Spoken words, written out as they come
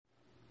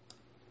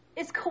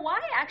Is Kawhi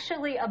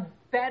actually a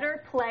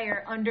better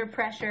player under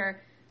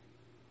pressure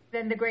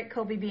than the great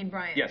Kobe Bean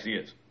Bryant? Yes, he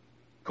is.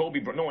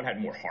 No one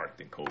had more heart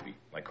than Kobe.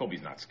 Like,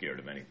 Kobe's not scared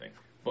of anything.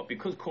 But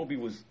because Kobe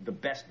was the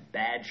best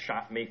bad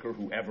shot maker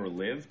who ever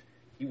lived,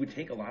 he would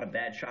take a lot of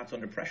bad shots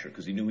under pressure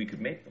because he knew he could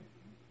make them.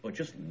 But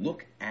just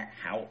look at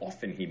how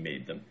often he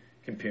made them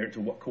compared to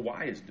what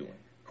Kawhi is doing.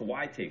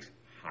 Kawhi takes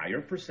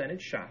higher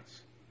percentage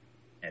shots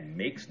and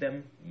makes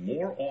them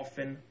more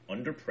often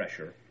under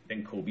pressure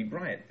than Kobe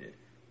Bryant did.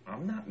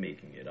 I'm not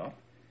making it up.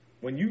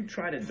 When you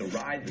try to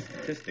deride the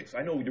statistics,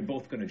 I know you're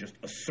both going to just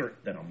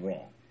assert that I'm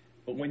wrong.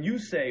 But when you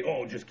say,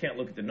 just can't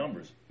look at the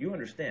numbers, you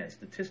understand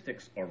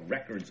statistics are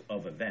records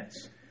of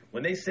events.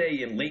 When they say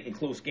in late and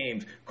close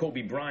games,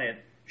 Kobe Bryant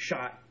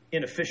shot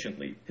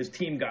inefficiently, his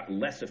team got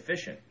less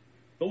efficient,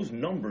 those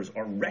numbers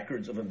are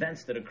records of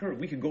events that occurred.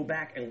 We could go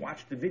back and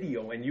watch the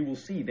video and you will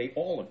see they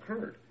all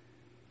occurred.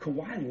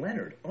 Kawhi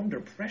Leonard, under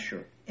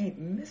pressure, ain't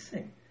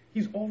missing.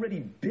 He's already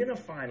been a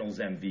Finals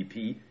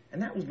MVP, and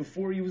that was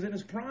before he was in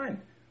his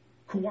prime.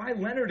 Kawhi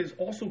Leonard is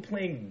also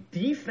playing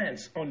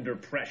defense under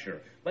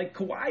pressure. Like,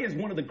 Kawhi is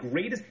one of the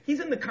greatest. He's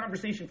in the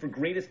conversation for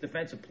greatest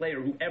defensive player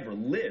who ever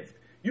lived.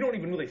 You don't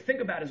even really think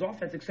about his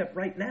offense, except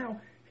right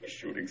now, he's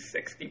shooting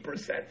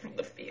 60% from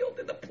the field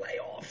in the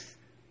playoffs.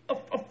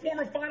 A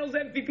former Finals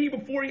MVP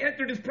before he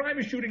entered his prime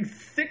is shooting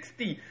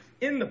 60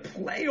 in the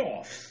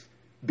playoffs.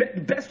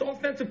 Best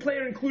offensive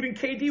player, including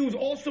KD, who's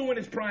also in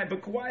his prime,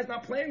 but Kawhi's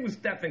not playing with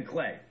Steph and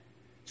Clay.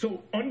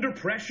 So, under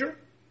pressure,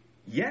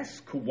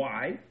 yes,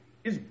 Kawhi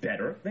is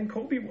better than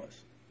Kobe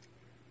was.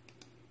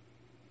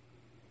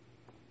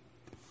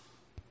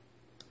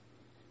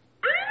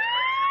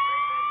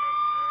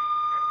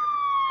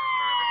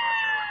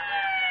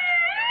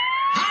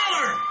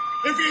 Holler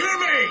if you hear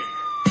me!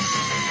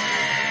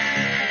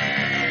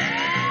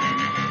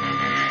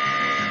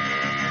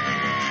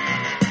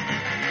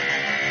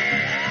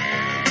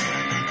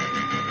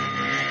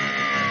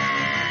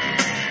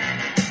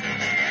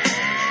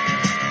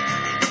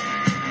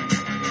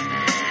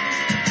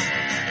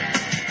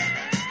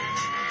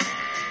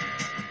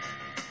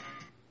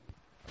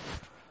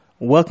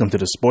 Welcome to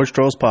the Sports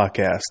Trolls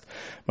Podcast.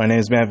 My name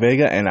is Matt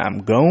Vega, and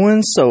I'm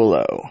going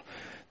solo.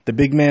 The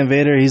big man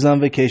Vader, he's on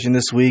vacation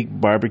this week,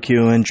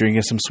 barbecuing,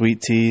 drinking some sweet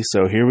tea,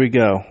 so here we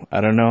go.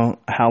 I don't know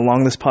how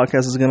long this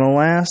podcast is going to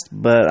last,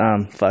 but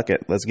fuck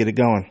it, let's get it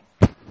going.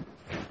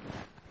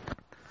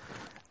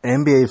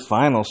 NBA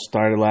Finals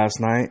started last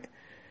night,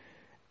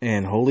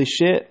 and holy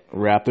shit,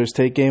 Raptors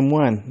take game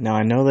one. Now,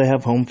 I know they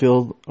have home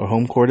field, or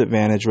home court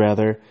advantage,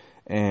 rather,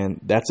 and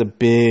that's a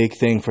big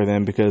thing for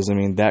them because, I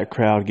mean, that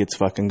crowd gets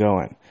fucking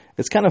going.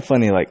 It's kind of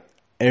funny, like,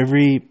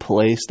 every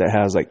place that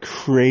has, like,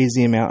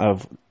 crazy amount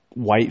of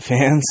white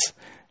fans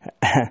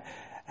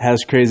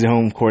has crazy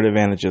home court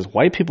advantages.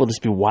 White people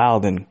just be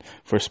wilding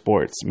for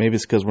sports. Maybe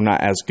it's because we're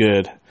not as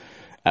good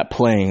at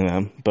playing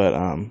them. But,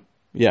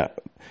 yeah.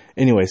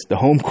 Anyways, the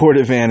home court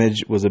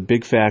advantage was a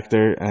big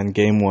factor in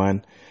game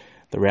one.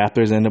 The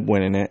Raptors ended up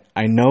winning it.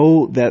 I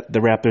know that the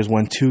Raptors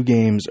won 2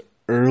 games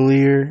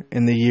earlier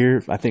in the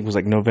year. I think it was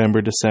like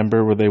November,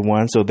 December where they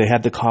won. So they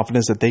had the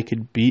confidence that they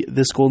could beat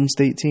this Golden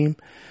State team.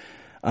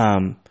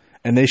 And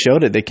they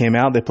showed it. They came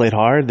out. They played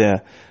hard.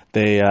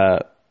 They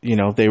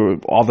were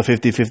all the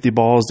 50-50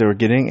 balls they were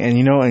getting. And,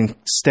 and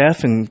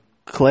Steph and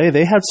Clay,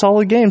 they had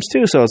solid games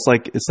too. So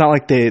it's not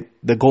like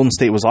the Golden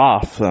State was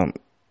off.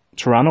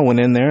 Toronto went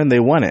in there and they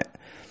won it.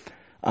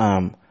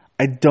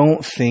 I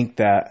don't think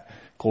that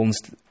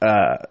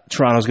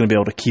Toronto's going to be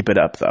able to keep it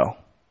up though,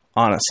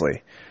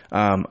 honestly.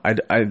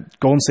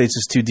 Golden State's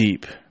just too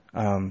deep.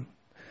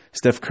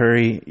 Steph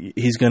Curry,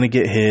 he's going to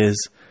get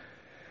his.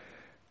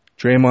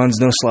 Draymond's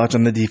no slouch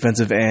on the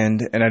defensive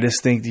end, and I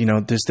just think,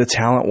 just the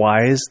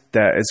talent-wise,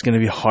 that it's going to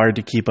be hard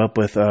to keep up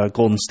with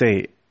Golden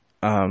State.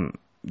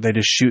 They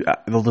just shoot;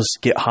 they'll just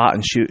get hot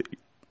and shoot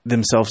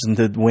themselves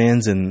into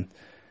wins, and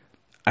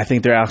I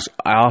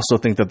also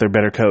think that they're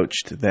better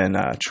coached than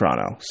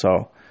Toronto.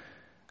 So,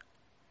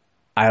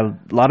 a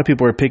lot of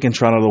people are picking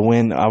Toronto to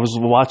win. I was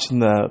watching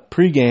the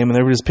pregame, and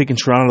they were just picking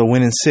Toronto to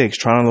win in 6,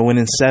 Toronto to win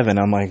in 7.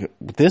 I'm like,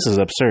 this is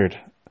absurd.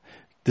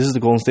 This is the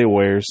Golden State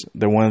Warriors.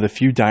 They're one of the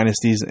few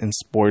dynasties in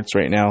sports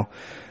right now.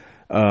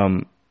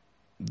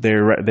 They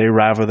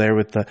rival there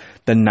with the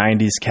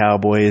 90s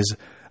Cowboys,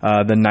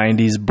 the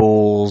 90s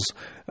Bulls,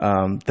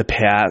 the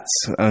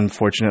Pats,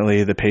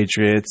 unfortunately, the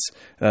Patriots,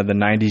 the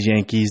 90s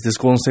Yankees. This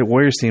Golden State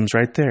Warriors team's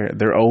right there.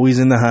 They're always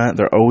in the hunt.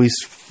 They're always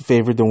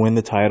favored to win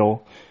the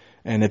title.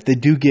 And if they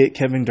do get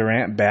Kevin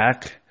Durant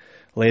back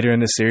later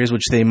in the series,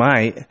 which they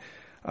might,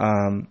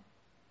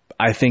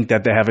 I think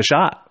that they have a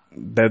shot.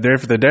 They're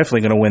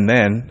definitely going to win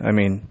then. I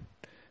mean,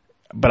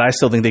 but I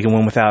still think they can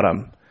win without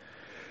him.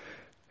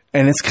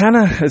 And it's kind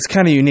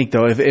of unique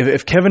though.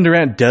 If Kevin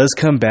Durant does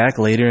come back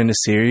later in the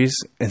series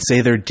and say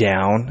they're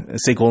down, and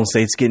say Golden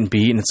State's getting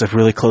beat and it's a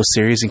really close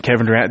series, and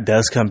Kevin Durant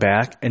does come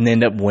back and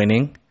end up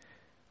winning,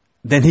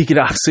 then he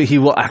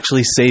will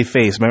actually save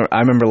face. I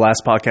remember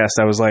last podcast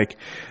I was like,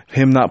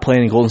 him not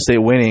playing and Golden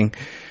State winning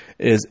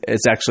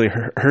it's actually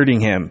hurting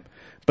him.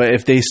 But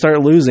if they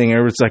start losing,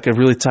 or it's like a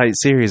really tight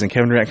series, and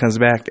Kevin Durant comes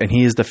back and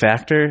he is the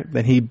factor,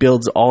 then he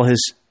builds all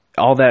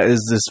that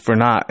is this for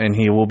naught, and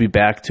he will be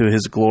back to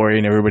his glory,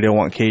 and everybody will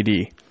want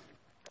KD.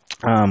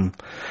 I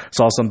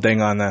saw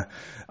something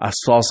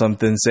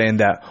saying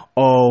that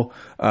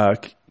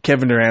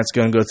Kevin Durant's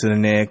going to go to the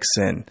Knicks,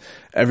 and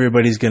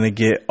everybody's going to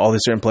get all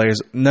these certain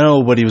players.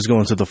 Nobody was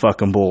going to the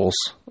fucking Bulls,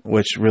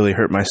 which really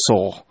hurt my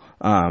soul.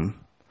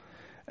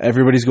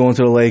 Everybody's going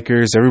to the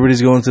Lakers.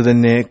 Everybody's going to the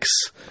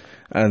Knicks.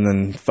 And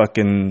then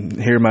fucking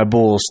here my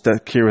Bulls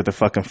stuck here with a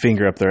fucking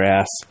finger up their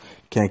ass.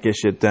 Can't get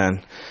shit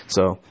done.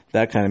 So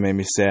that kind of made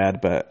me sad.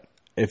 But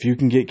if you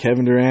can get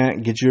Kevin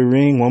Durant, get you a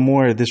ring, one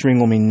more, this ring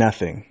will mean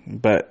nothing.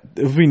 But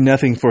it will be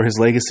nothing for his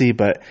legacy,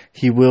 but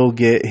he will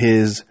get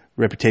his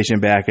reputation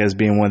back as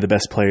being one of the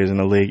best players in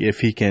the league if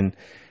he can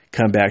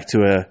come back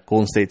to a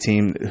Golden State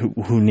team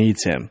who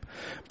needs him.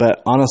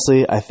 But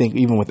honestly, I think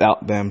even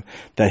without them,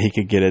 that he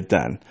could get it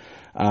done.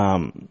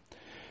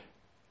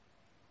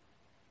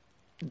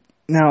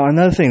 Now,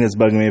 another thing that's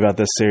bugging me about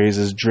this series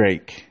is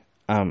Drake.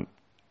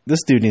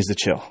 This dude needs to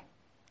chill.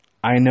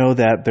 I know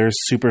that there's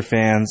super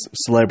fans,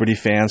 celebrity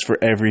fans for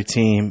every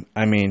team.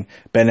 I mean,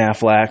 Ben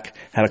Affleck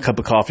had a cup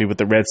of coffee with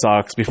the Red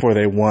Sox before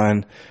they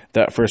won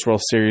that first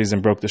World Series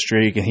and broke the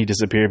streak, and he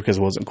disappeared because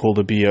it wasn't cool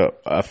to be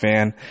a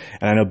fan.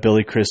 And I know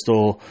Billy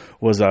Crystal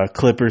was a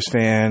Clippers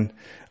fan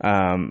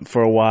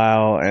for a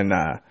while, and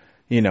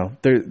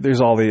there's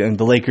all and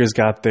the Lakers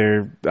got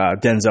their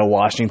Denzel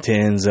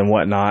Washingtons and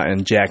whatnot,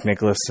 and Jack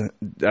Nicklaus,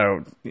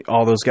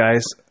 all those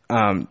guys.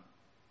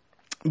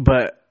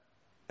 But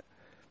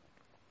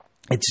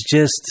it's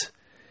just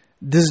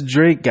this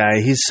Drake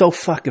guy. He's so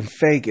fucking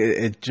fake.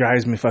 It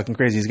drives me fucking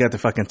crazy. He's got the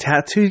fucking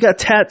tattoo. He's got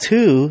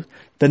tattooed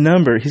the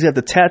number. He's got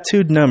the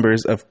tattooed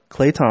numbers of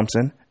Klay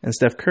Thompson and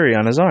Steph Curry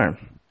on his arm.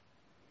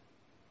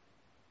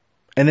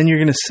 And then you're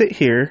going to sit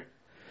here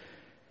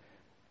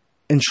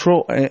and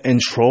troll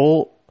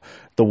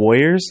the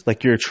Warriors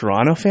like you're a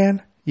Toronto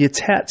fan. You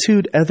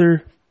tattooed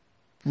other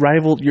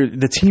rival.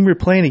 The team you're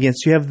playing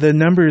against. You have the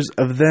numbers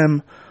of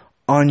them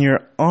on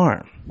your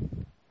arm.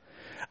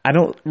 I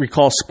don't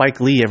recall Spike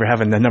Lee ever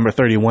having the number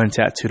 31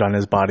 tattooed on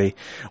his body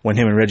when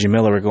him and Reggie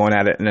Miller were going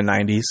at it in the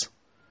 90s.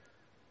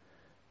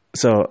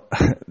 So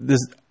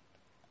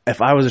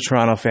if I was a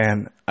Toronto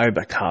fan, I'd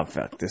be like, oh,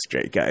 fuck, this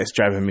Drake guy is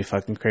driving me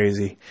fucking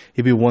crazy.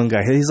 He'd be one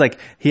guy. He's like,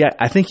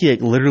 I think he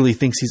literally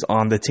thinks he's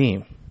on the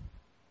team.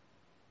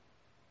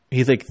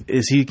 He's like,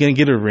 is he going to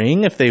get a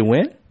ring if they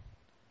win?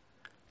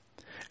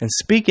 And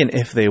speaking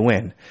if they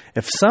win,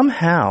 if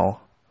somehow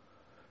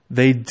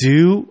they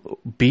do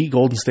beat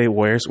Golden State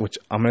Warriors, which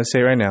I'm going to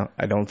say right now,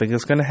 I don't think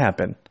it's going to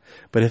happen.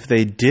 But if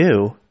they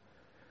do,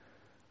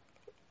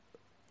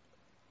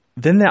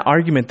 then that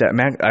argument that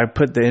I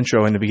put the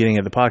intro in the beginning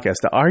of the podcast,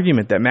 the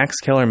argument that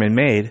Max Kellerman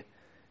made,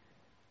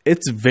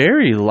 it's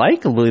very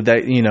likely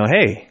that,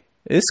 hey,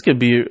 this could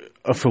be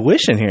a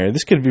fruition here.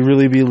 This could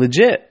really be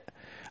legit.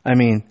 I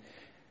mean,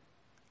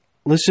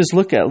 let's just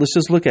look at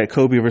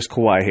Kobe versus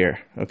Kawhi here,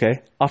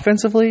 okay?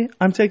 Offensively,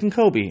 I'm taking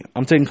Kobe.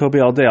 I'm taking Kobe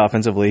all day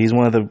offensively. He's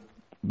one of the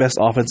best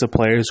offensive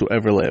players who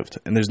ever lived,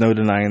 and there's no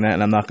denying that,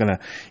 and I'm not going to,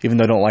 even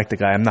though I don't like the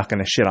guy, I'm not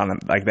going to shit on him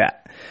like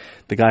that.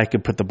 The guy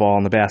could put the ball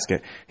in the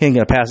basket. He ain't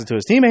going to pass it to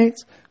his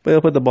teammates, but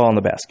he'll put the ball in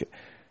the basket.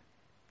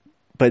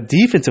 But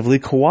defensively,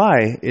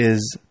 Kawhi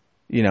is,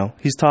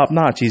 he's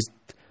top-notch. He's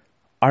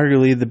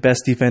arguably the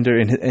best defender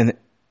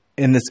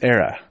in this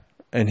era.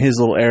 In his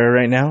little era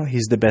right now,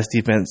 he's the best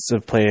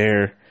defensive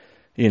player.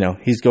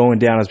 He's going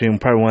down as being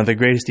probably one of the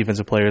greatest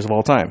defensive players of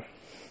all time.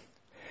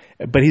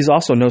 But he's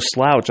also no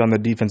slouch on the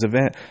defensive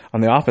end,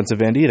 on the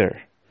offensive end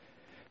either.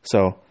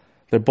 So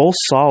they're both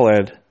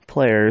solid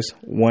players.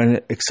 One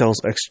excels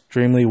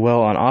extremely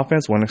well on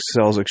offense. One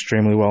excels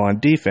extremely well on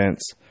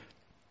defense.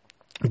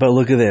 But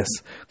look at this.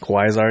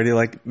 Kawhi's already,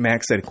 like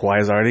Max said,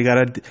 Kawhi's already got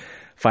a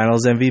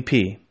Finals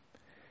MVP.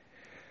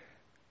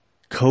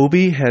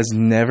 Kobe has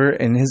never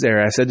in his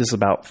era, I said this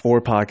about 4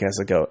 podcasts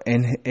ago,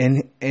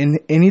 in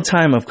any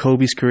time of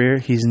Kobe's career,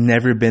 he's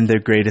never been the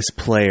greatest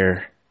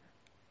player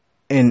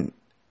in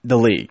the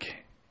league,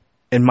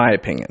 in my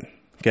opinion.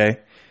 Okay?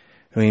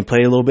 When he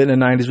played a little bit in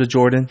the 90s with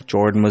Jordan,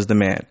 Jordan was the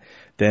man.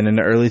 Then in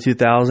the early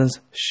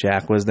 2000s,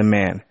 Shaq was the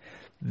man.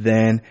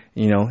 Then,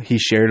 he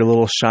shared a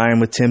little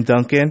shine with Tim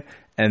Duncan,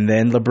 and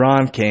then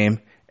LeBron came,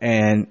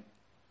 and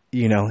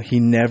he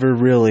never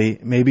really,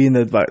 maybe in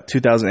the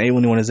 2008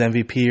 when he won his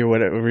MVP or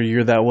whatever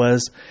year that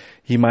was,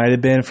 he might have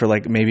been for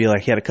maybe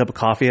he had a cup of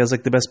coffee as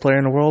the best player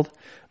in the world,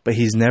 but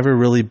he's never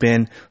really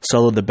been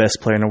solo the best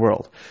player in the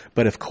world.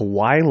 But if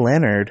Kawhi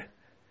Leonard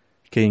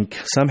can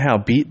somehow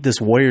beat this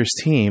Warriors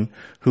team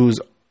who's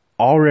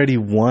already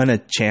won a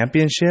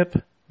championship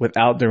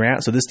without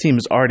Durant, so this team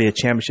is already a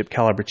championship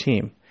caliber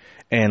team.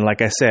 And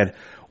like I said,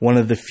 one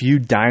of the few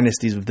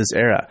dynasties of this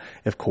era.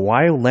 If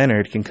Kawhi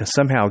Leonard can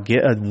somehow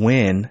get a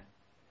win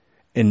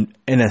in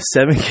a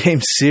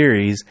 7-game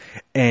series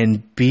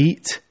and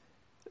beat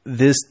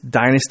this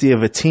dynasty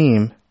of a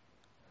team,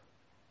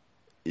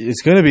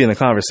 it's going to be in the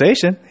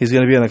conversation. He's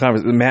going to be in the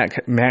conversation.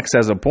 Max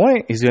has a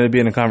point. He's going to be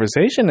in the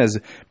conversation as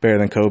better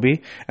than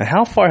Kobe. And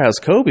how far has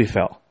Kobe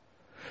fell?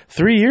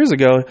 3 years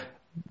ago,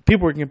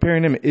 people were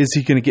comparing him. Is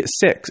he going to get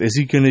 6? Is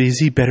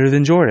he better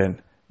than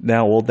Jordan?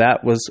 Now, well,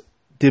 that was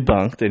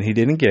debunked, and he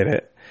didn't get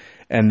it.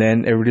 And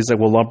then everybody's like,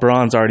 well,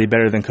 LeBron's already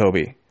better than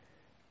Kobe.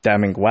 I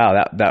mean, wow.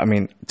 I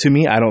mean, to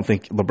me, I don't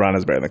think LeBron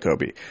is better than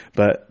Kobe,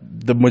 but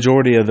the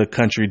majority of the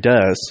country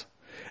does.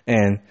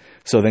 And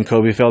so then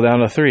Kobe fell down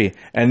to 3,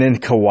 and then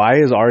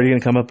Kawhi is already going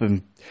to come up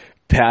and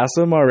pass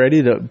him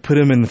already to put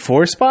him in the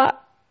 4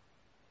 spot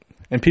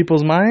in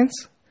people's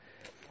minds.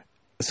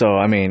 So,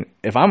 I mean,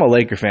 if I'm a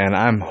Laker fan,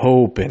 I'm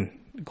hoping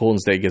Golden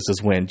State gets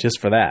this win just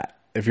for that.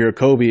 If you're a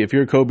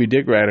Kobe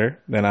dick rider,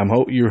 then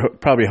you're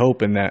probably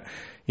hoping that,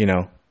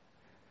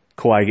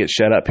 Kawhi gets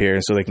shut up here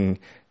so they can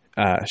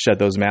shut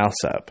those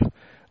mouths up.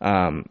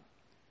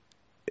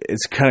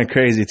 It's kind of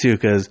crazy too,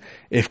 because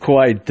if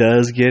Kawhi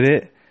does get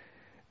it,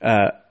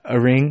 a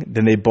ring,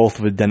 then they both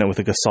would have done it with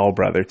a Gasol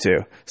brother too.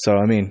 So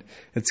I mean,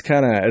 it's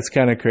kind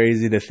of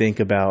crazy to think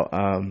about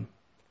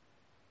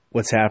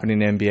what's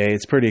happening in the NBA.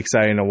 It's pretty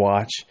exciting to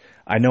watch.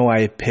 I know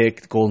I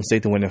picked Golden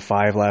State to win in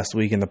 5 last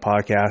week in the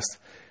podcast.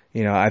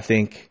 I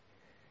think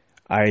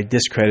I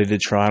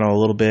discredited Toronto a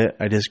little bit.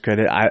 But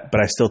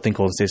I still think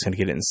Golden State's going to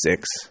get it in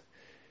 6.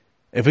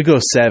 If it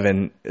goes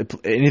 7,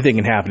 anything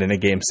can happen in a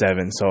game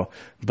 7. So,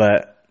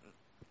 but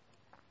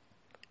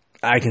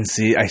I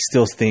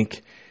still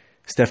think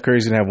Steph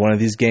Curry's going to have one of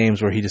these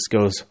games where he just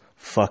goes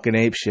fucking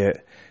ape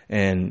shit,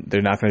 and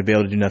they're not going to be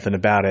able to do nothing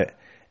about it.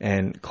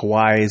 And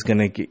Kawhi is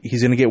going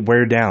to get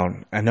wear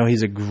down. I know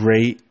he's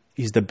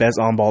the best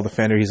on-ball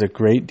defender. He's a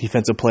great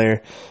defensive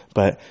player,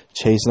 but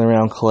chasing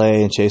around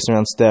Clay and chasing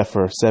around Steph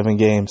for 7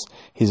 games,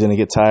 he's going to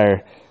get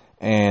tired.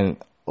 And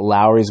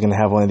Lowry's going to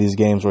have one of these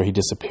games where he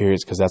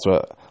disappears, because that's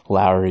what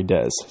Lowry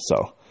does.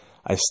 So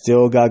I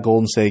still got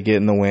Golden State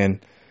getting the win.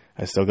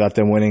 I still got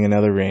them winning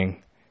another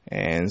ring.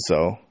 And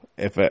so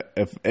if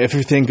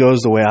everything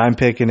goes the way I'm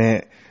picking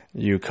it,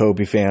 you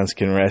Kobe fans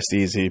can rest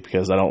easy,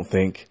 because I don't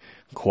think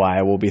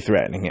Kawhi will be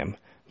threatening him.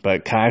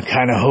 But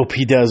kind of hope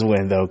he does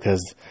win, though,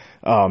 because,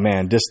 oh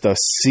man, just to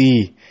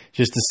see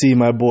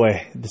my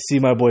boy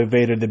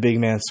Vader, the big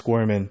man,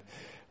 squirming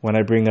when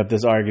I bring up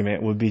this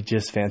argument would be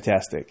just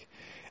fantastic.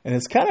 And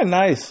it's kind of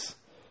nice.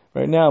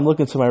 Right now, I'm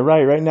looking to my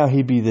right. Right now,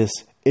 he'd be this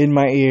in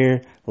my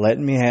ear,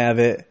 letting me have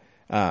it.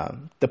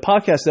 The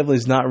podcast definitely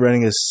is not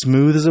running as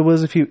smooth as it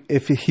was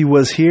if he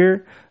was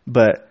here,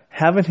 but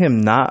having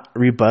him not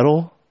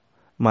rebuttal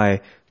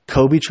my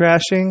Kobe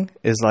trashing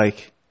is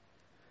like,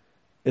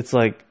 this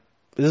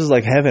is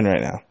like heaven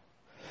right now.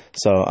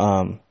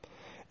 So,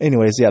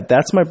 anyways, yeah,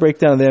 that's my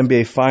breakdown of the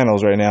NBA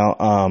Finals right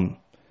now.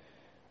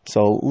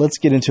 So let's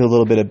get into a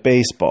little bit of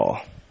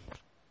baseball.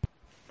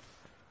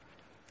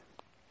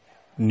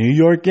 New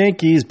York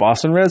Yankees,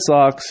 Boston Red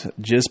Sox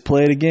just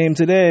played a game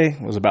today.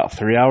 It was about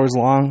 3 hours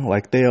long,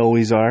 like they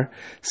always are.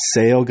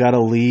 Sale got a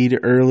lead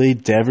early.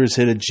 Devers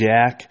hit a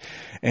jack.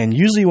 And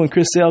usually when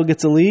Chris Sale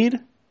gets a lead,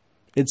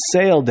 it's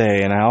Sale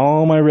day. And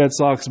all my Red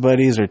Sox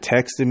buddies are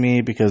texting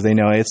me because they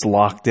know it's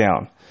locked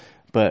down.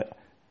 But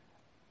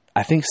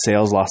I think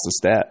Sale's lost a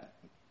step.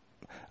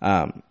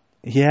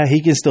 Yeah,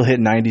 he can still hit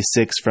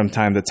 96 from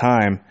time to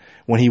time.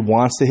 When he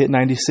wants to hit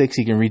 96,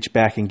 he can reach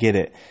back and get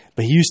it.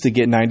 But he used to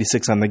get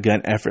 96 on the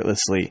gun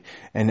effortlessly,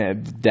 and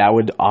that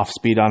would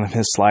off-speed on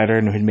his slider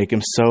and would make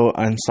him so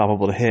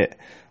unstoppable to hit.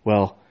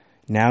 Well,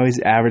 now he's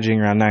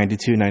averaging around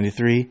 92,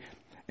 93,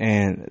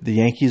 and the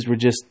Yankees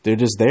they're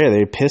just there.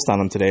 They pissed on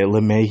him today.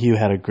 LeMahieu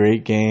had a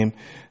great game.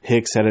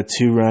 Hicks had a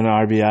 2-run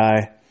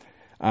RBI.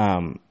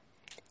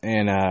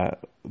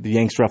 The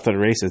Yanks were off to the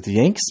races. The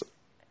Yanks,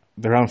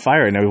 they're on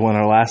fire right now. We won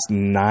our last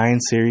 9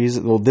 series.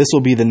 Well, this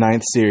will be the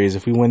 9th series.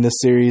 If we win this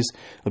series,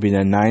 it'll be the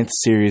 9th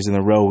series in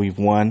a row we've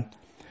won.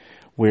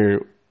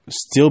 We're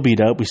still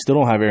beat up. We still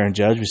don't have Aaron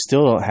Judge. We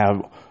still don't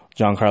have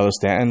Giancarlo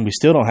Stanton. We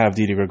still don't have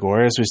Didi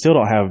Gregorius. We still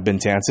don't have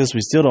Betances.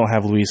 We still don't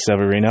have Luis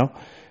Severino.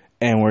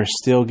 And we're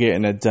still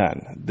getting it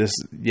done. This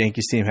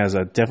Yankees team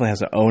definitely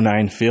has an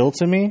 09 feel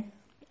to me.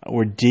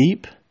 We're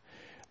deep.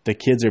 The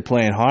kids are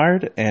playing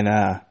hard. And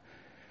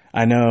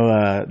I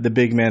know the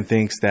big man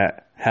thinks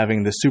that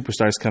having the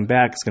superstars come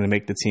back is going to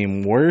make the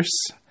team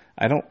worse.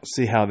 I don't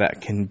see how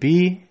that can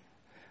be.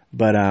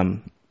 But,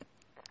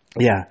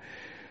 yeah,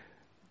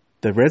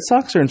 the Red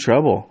Sox are in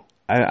trouble.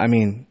 I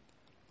mean,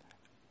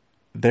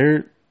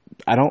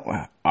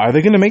 are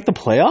they going to make the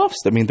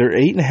playoffs? I mean, they're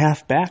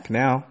 8.5 back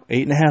now.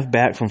 8.5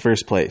 back from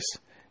first place.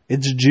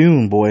 It's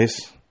June, boys.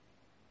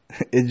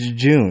 It's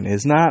June.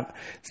 It's not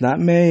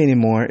May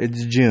anymore.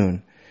 It's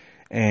June.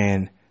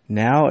 And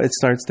now it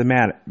starts to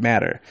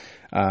matter.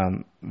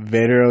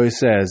 Vader always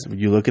says,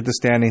 you look at the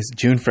standings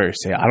June 1st.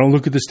 Say, I don't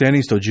look at the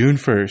standings till June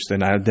 1st,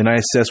 and then I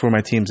assess where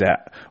my team's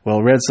at.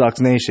 Well, Red Sox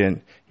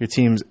Nation, your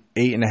team's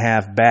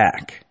 8.5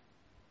 back.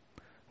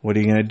 What are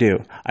you going to do?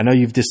 I know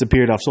you've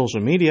disappeared off social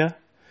media,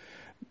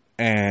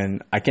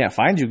 and I can't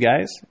find you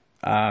guys.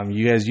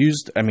 You guys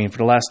for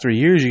the last 3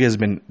 years, you guys have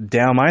been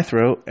down my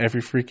throat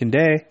every freaking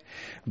day,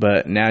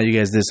 but now you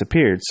guys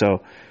disappeared.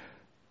 So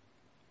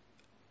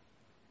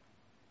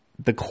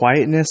the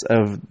quietness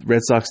of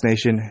Red Sox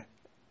Nation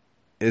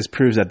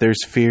proves that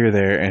there's fear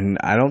there. And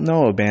I don't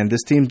know, man.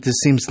 This team just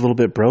seems a little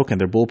bit broken.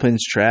 Their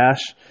bullpen's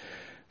trash.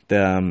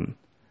 The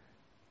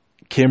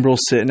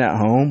Kimbrel's sitting at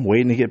home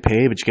waiting to get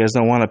paid, but you guys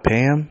don't want to pay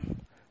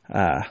him.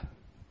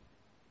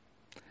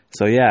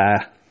 So,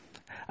 yeah,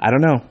 I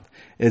don't know.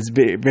 It's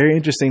very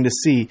interesting to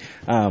see.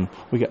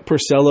 We got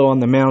Porcello on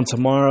the mound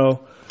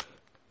tomorrow.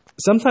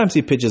 Sometimes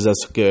he pitches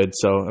us good,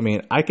 so I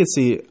mean, I could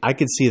see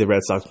the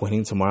Red Sox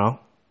winning tomorrow.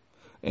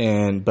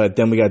 But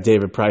then we got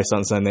David Price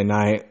on Sunday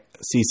night.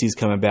 CeCe's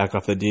coming back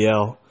off the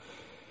DL,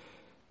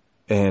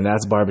 and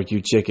that's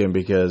barbecue chicken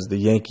because the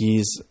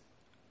Yankees.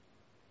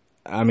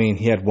 I mean,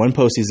 he had one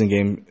postseason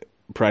game.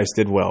 Price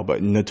did well,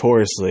 but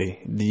notoriously,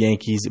 the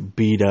Yankees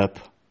beat up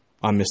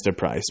on Mr.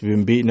 Price. We've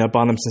been beating up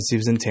on him since he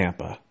was in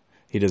Tampa.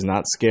 He does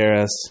not scare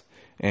us,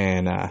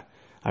 and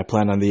I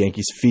plan on the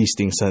Yankees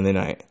feasting Sunday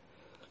night.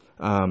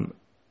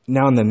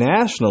 Now in the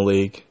National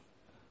League,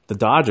 the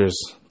Dodgers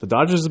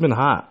have been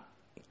hot.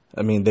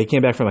 I mean, they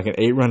came back from like an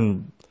eight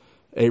run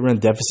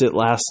deficit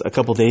a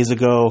couple days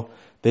ago.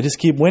 They just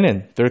keep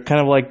winning. They're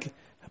kind of like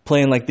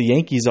playing like the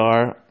Yankees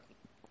are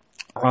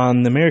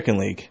on the American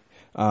League.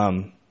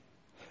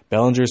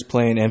 Bellinger's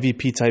playing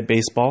MVP type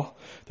baseball.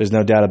 There's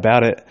no doubt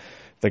about it.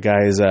 The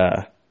guy's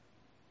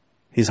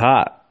he's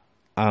hot.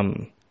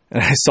 And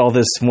I saw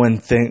this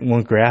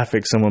one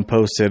graphic someone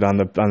posted on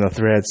the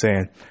thread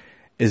saying,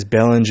 "Is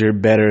Bellinger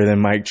better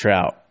than Mike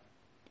Trout?"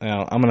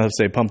 Now, I'm going to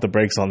say pump the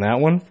brakes on that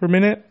one for a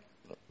minute.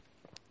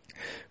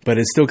 But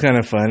it's still kind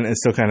of fun. It's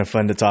still kind of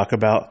fun to talk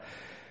about.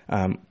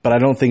 But I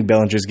don't think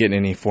Bellinger's getting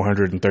any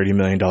 $430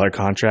 million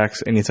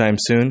contracts anytime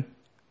soon.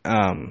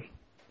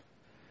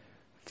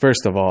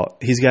 First of all,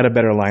 he's got a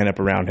better lineup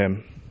around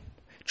him.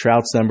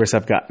 Trout's numbers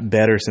have got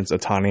better since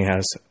Ohtani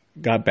has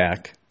got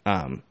back.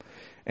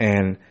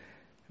 And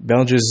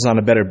Bellinger's on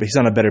a better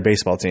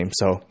baseball team.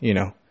 So,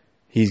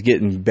 he's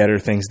getting better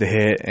things to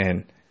hit,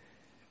 and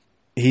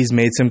he's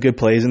made some good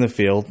plays in the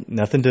field.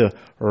 Nothing to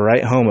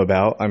write home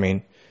about. I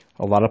mean,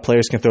 a lot of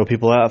players can throw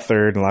people out at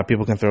third, and a lot of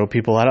people can throw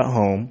people out at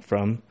home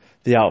from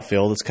the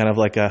outfield. It's kind of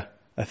like a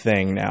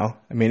thing now.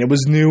 I mean, it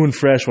was new and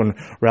fresh when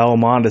Raul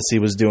Mondesi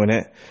was doing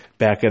it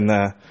back in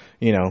the,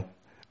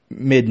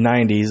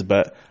 mid-'90s,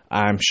 but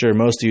I'm sure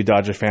most of you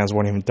Dodger fans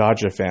weren't even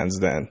Dodger fans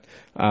then.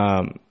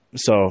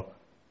 So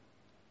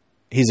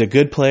he's a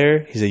good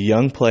player. He's a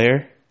young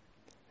player.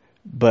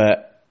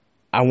 But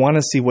I want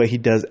to see what he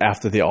does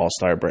after the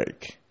All-Star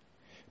break.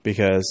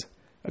 Because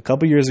a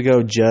couple years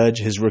ago, Judge,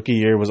 his rookie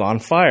year, was on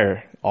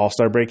fire.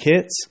 All-Star break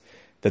hits.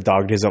 The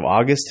Dog Days of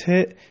August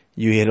hit.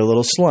 You hit a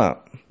little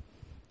slump.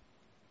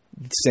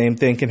 The same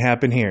thing can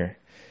happen here.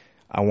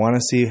 I want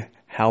to see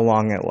how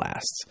long it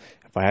lasts.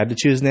 If I had to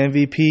choose an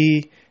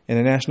MVP in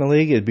the National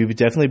League, it'd be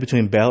definitely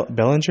between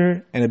Bellinger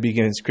and it'd be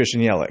against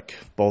Christian Yelich.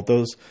 Both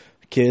those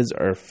kids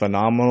are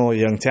phenomenal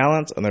young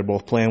talents, and they're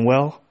both playing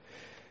well.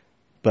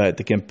 But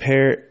to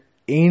compare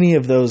any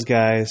of those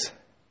guys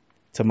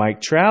to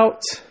Mike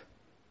Trout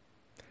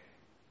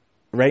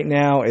right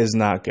now is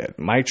not good.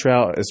 Mike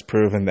Trout has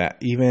proven that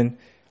even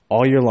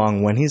all year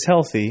long, when he's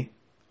healthy,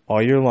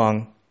 all year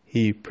long,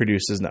 he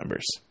produces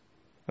numbers.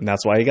 And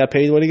that's why he got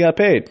paid what he got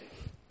paid.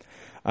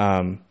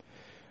 I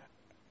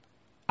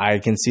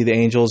can see the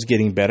Angels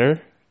getting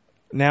better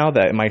now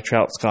that Mike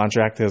Trout's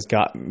contract has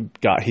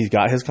he's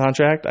got his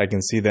contract. I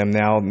can see them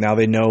now. Now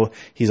they know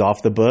he's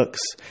off the books.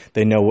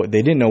 They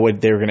didn't know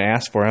what they were going to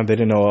ask for him. They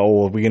didn't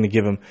know, we're going to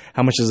give him,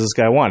 how much does this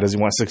guy want? Does he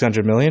want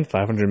 $600 million,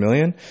 $500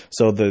 million?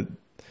 So the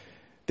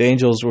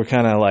Angels were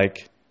kind of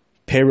like,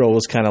 payroll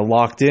was kind of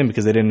locked in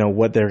because they didn't know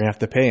what they were going to have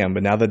to pay him.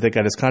 But now that they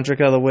got his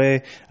contract out of the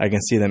way, I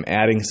can see them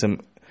adding some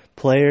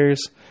players.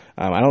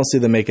 I don't see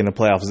them making the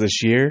playoffs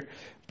this year,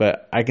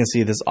 but I can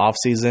see this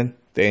offseason,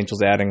 the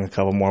Angels adding a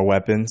couple more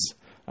weapons.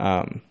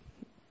 And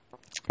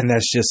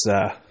that's just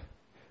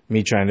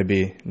me trying to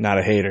be not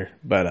a hater.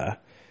 But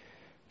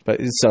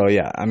so,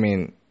 yeah, I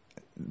mean,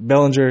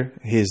 Bellinger,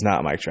 he's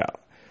not Mike Trout.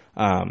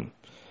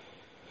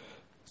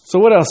 So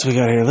what else we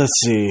got here? Let's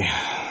see.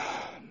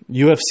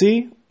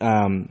 UFC.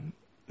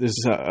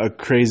 There's a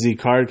crazy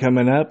card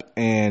coming up.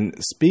 And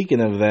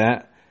speaking of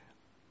that,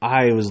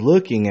 I was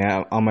looking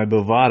at on my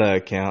Bovada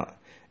account,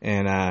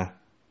 and I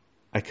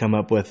come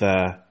up with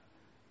a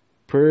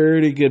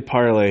pretty good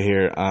parlay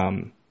here.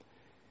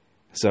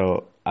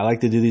 So I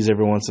like to do these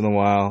every once in a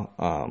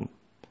while.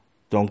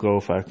 Don't go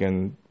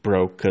fucking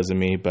broke because of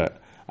me,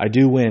 but I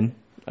do win.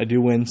 I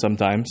do win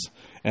sometimes.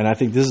 And I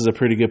think this is a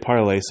pretty good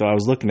parlay. So I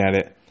was looking at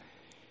it.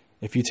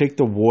 If you take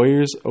the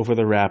Warriors over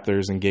the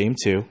Raptors in Game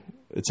 2,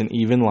 it's an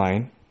even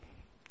line.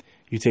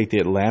 You take the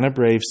Atlanta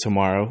Braves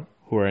tomorrow,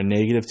 who are a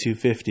negative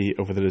 250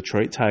 over the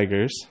Detroit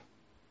Tigers.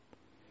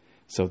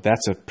 So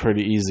that's a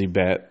pretty easy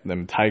bet.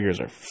 Them Tigers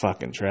are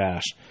fucking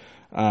trash.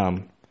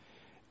 And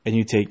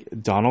you take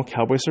Donald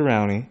Cowboy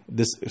Cerrone,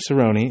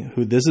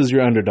 who this is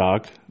your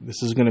underdog.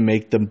 This is going to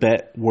make the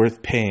bet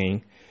worth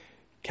paying.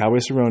 Cowboy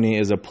Cerrone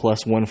is a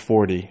plus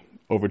 140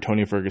 over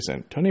Tony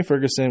Ferguson. Tony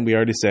Ferguson, we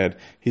already said,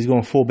 he's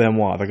going full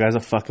Benoit. The guy's a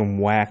fucking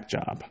whack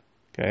job.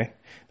 Okay?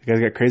 The guy's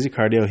got crazy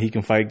cardio. He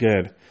can fight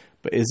good.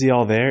 But is he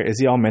all there? Is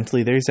he all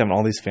mentally there? He's having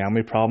all these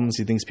family problems.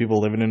 He thinks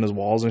people living in his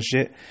walls and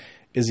shit.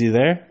 Is he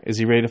there? Is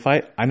he ready to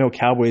fight? I know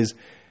Cowboy's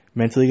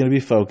mentally going to be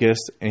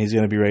focused, and he's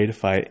going to be ready to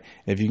fight.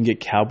 And if you can get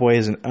Cowboy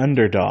as an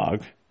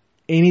underdog,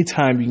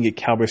 anytime you can get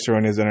Cowboy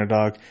Cerrone as an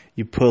underdog,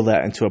 you pull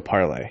that into a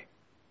parlay.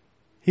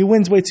 He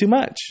wins way too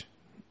much.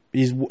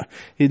 He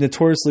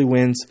notoriously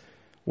wins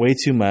way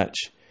too much.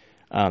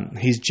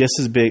 He's just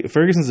as big.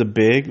 Ferguson's a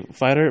big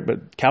fighter,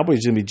 but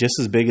Cowboy's going to be just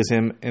as big as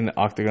him in the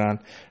octagon.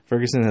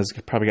 Ferguson has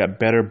probably got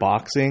better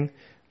boxing,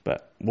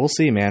 but we'll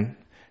see, man.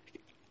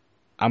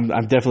 I'm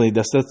definitely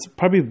that's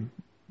probably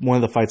one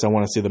of the fights I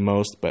want to see the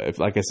most. But if,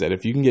 like I said,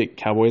 if you can get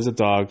Cowboy as a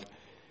dog,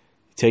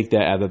 take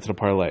that, add that to the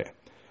parlay.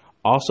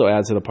 Also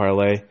add to the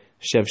parlay,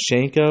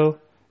 Shevchenko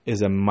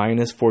is a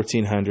minus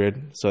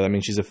 1,400, so that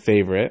means she's a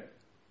favorite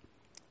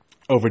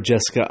over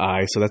Jessica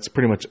I. So that's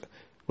pretty much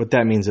what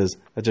that means is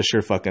that's a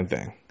sure fucking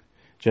thing.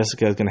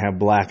 Jessica is going to have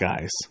black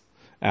eyes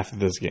after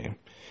this game,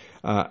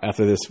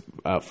 after this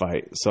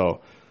fight.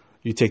 So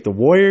you take the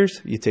Warriors,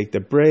 you take the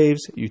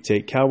Braves, you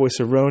take Cowboy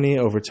Cerrone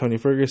over Tony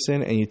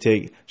Ferguson, and you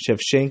take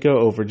Shevchenko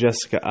over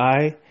Jessica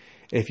I.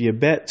 If you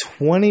bet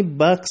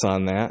 $20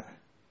 on that,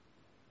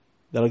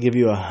 that'll give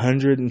you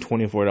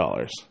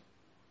 $124.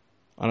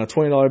 On a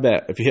 $20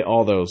 bet, if you hit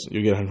all those,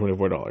 you'll get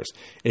 $124.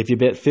 If you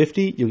bet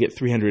 $50, you'll get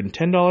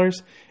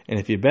 $310. And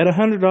if you bet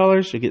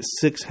 $100, you'll get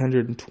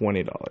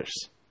 $620.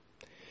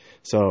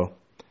 So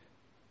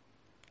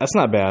that's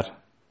not bad.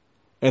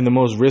 And the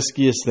most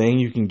riskiest thing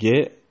you can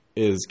get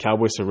is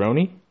Cowboy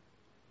Cerrone.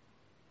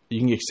 You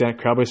can get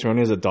Cowboy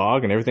Cerrone as a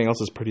dog, and everything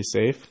else is pretty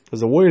safe. Because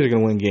the Warriors are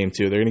going to win game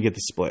 2. They're going to get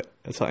the split.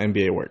 That's how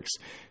NBA works.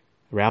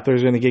 The Raptors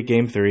are going to get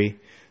game 3.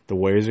 The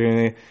Warriors are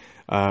going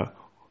to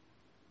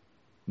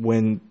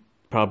win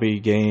probably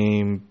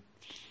game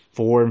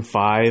 4 and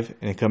 5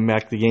 and come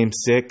back to game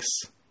 6.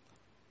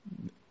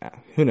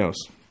 Who knows?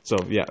 So,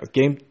 yeah,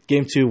 game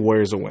 2,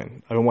 Warriors will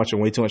win. I've been watching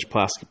way too much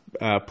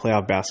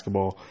playoff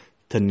basketball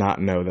to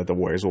not know that the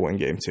Warriors will win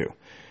game 2.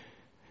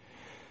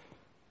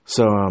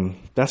 So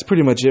that's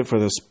pretty much it for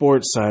the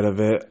sports side of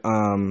it.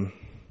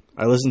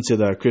 I listened to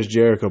the Chris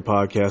Jericho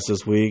podcast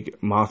this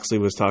week. Moxley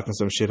was talking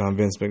some shit on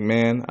Vince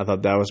McMahon. I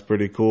thought that was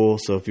pretty cool.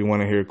 So if you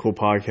want to hear a cool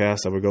podcast,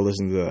 I would go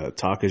listen to the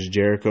Talk is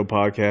Jericho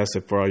podcast.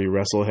 If for all you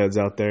wrestle heads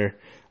out there,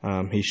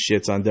 he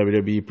shits on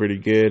WWE pretty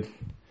good.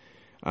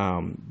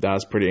 That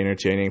was pretty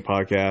entertaining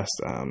podcast.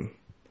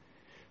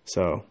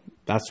 So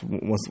that's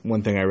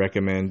one thing I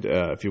recommend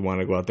if you want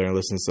to go out there and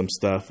listen to some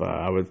stuff.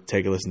 I would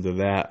take a listen to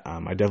that.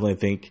 I definitely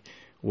think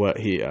what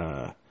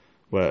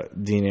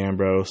Dean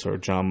Ambrose or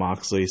John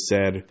Moxley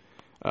said,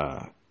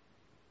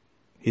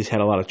 he's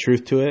had a lot of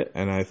truth to it,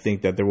 and I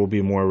think that there will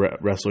be more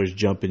wrestlers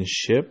jumping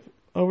ship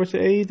over to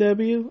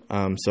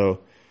AEW.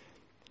 So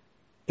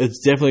it's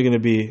definitely going to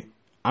be.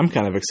 I'm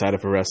kind of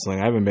excited for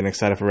wrestling. I haven't been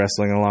excited for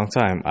wrestling in a long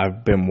time.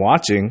 I've been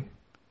watching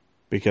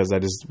because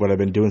what I've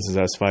been doing since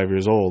I was 5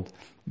 years old.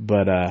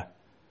 But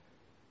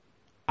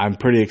I'm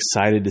pretty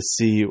excited to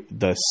see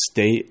the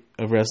state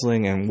of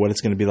wrestling and what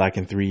it's going to be like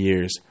in 3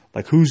 years.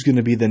 Like, who's going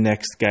to be the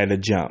next guy to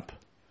jump?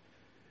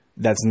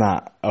 That's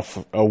not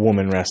a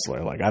woman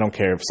wrestler. Like, I don't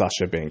care if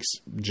Sasha Banks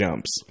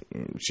jumps.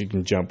 She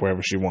can jump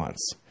wherever she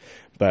wants.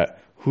 But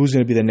who's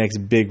going to be the next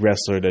big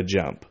wrestler to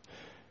jump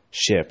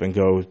ship and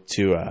go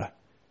to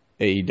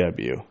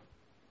AEW?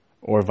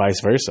 Or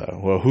vice versa.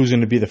 Well, who's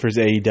going to be the first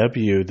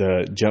AEW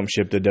to jump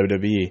ship to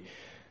WWE?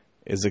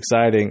 It's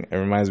exciting. It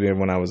reminds me of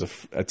when I was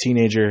a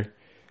teenager,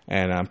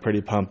 and I'm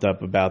pretty pumped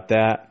up about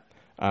that.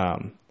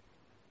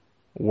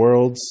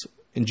 Worlds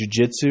in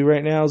Jiu-Jitsu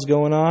right now is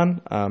going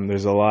on.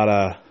 There's a lot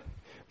of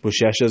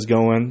Bushesha's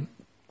going.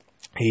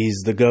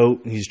 He's the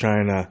GOAT. He's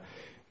trying to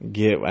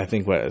get, I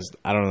think,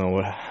 I don't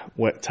know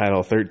what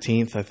title,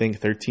 13th, I think,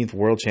 13th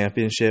World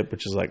Championship,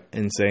 which is like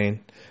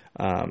insane.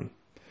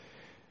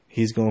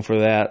 He's going for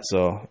that.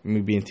 So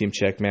me being Team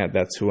Checkmat,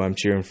 that's who I'm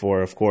cheering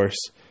for, of course.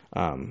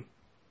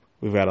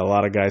 We've got a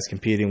lot of guys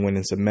competing,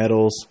 winning some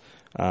medals.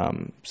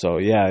 So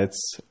yeah,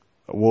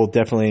 we'll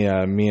definitely,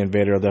 me and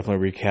Vader will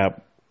definitely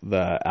recap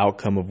the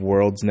outcome of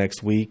Worlds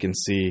next week and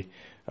see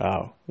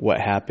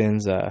what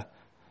happens.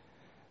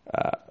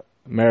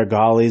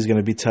 Marigali is going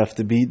to be tough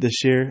to beat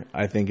this year.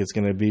 I think it's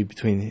going to be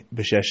between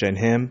Bushesha and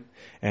him.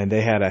 And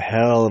they had a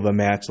hell of a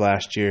match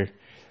last year.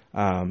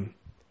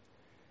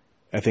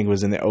 I think it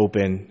was in the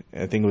Open.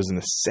 I think it was in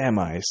the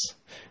semis.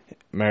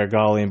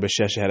 Marigali and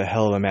Bushesha had a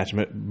hell of a match.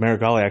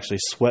 Marigali actually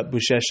swept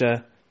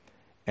Bushesha,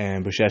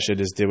 and Bushesha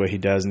just did what he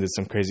does and did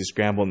some crazy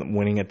scramble and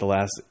winning at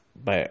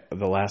by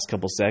the last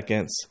couple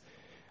seconds.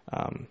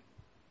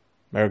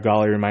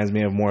 Marigali reminds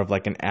me of more of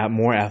like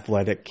more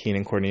athletic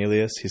Keenan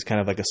Cornelius. He's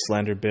kind of like a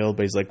slender build,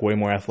 but he's like way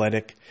more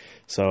athletic.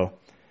 So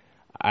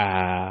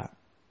I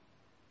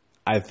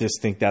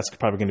just think that's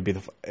probably going to be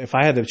if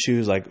I had to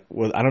choose, I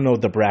don't know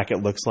what the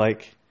bracket looks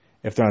like,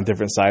 if they're on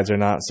different sides or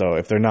not. So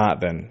if they're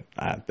not, then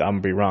I'm going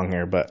to be wrong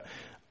here. But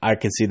I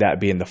could see that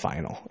being the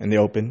final. In the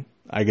Open,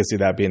 I could see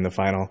that being the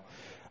final.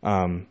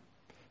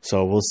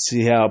 So we'll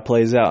see how it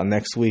plays out.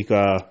 Next week,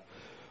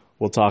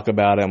 we'll talk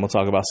about it, and we'll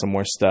talk about some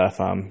more stuff.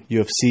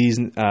 UFC's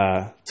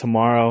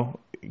tomorrow,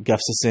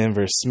 Gustafsson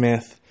versus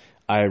Smith.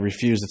 I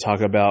refuse to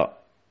talk about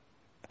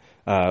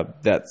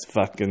that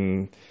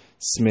fucking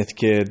Smith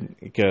kid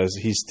because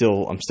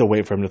I'm still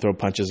waiting for him to throw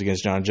punches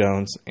against John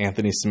Jones.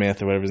 Anthony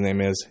Smith or whatever his name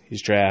is.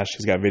 He's trash.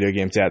 He's got video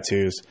game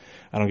tattoos.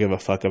 I don't give a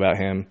fuck about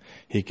him.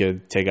 He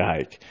could take a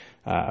hike.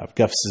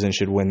 Gustafsson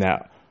should win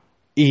that.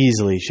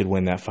 Easily should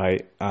win that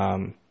fight.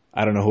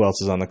 I don't know who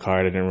else is on the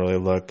card. I didn't really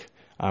look.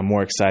 I'm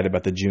more excited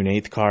about the June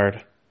 8th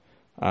card.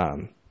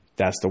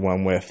 That's the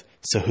one with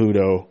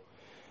Cejudo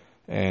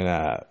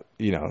and,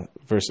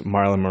 versus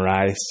Marlon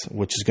Moraes,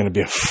 which is going to be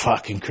a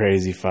fucking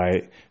crazy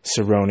fight.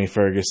 Cerrone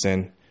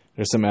Ferguson.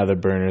 There's some other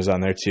burners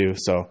on there too.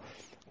 So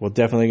we're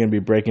definitely going to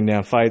be breaking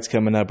down fights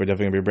coming up. We're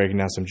definitely going to be breaking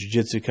down some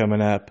jiu-jitsu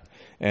coming up.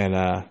 And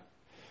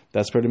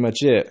that's pretty much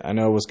it. I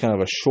know it was kind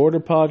of a shorter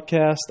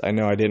podcast. I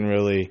know I didn't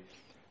really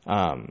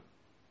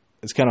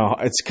it's kind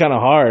of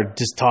hard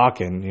just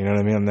talking, you know what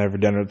I mean? I've never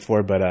done it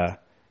before,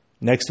 but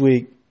next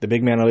week the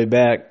big man will be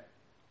back.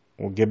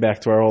 We'll get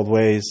back to our old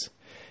ways,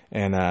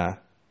 and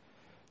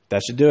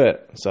that should do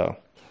it. So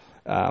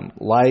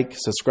like,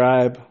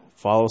 subscribe,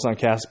 follow us on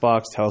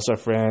CastBox, tell us our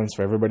friends.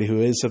 For everybody who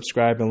is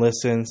subscribed and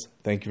listens,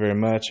 thank you very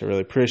much. I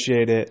really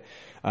appreciate it.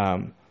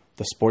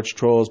 The Sports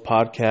Trolls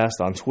podcast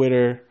on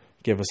Twitter,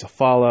 give us a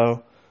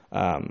follow.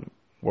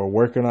 We're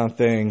working on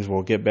things.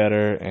 We'll get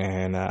better,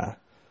 and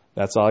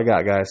that's all I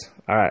got, guys.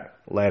 All right,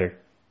 later.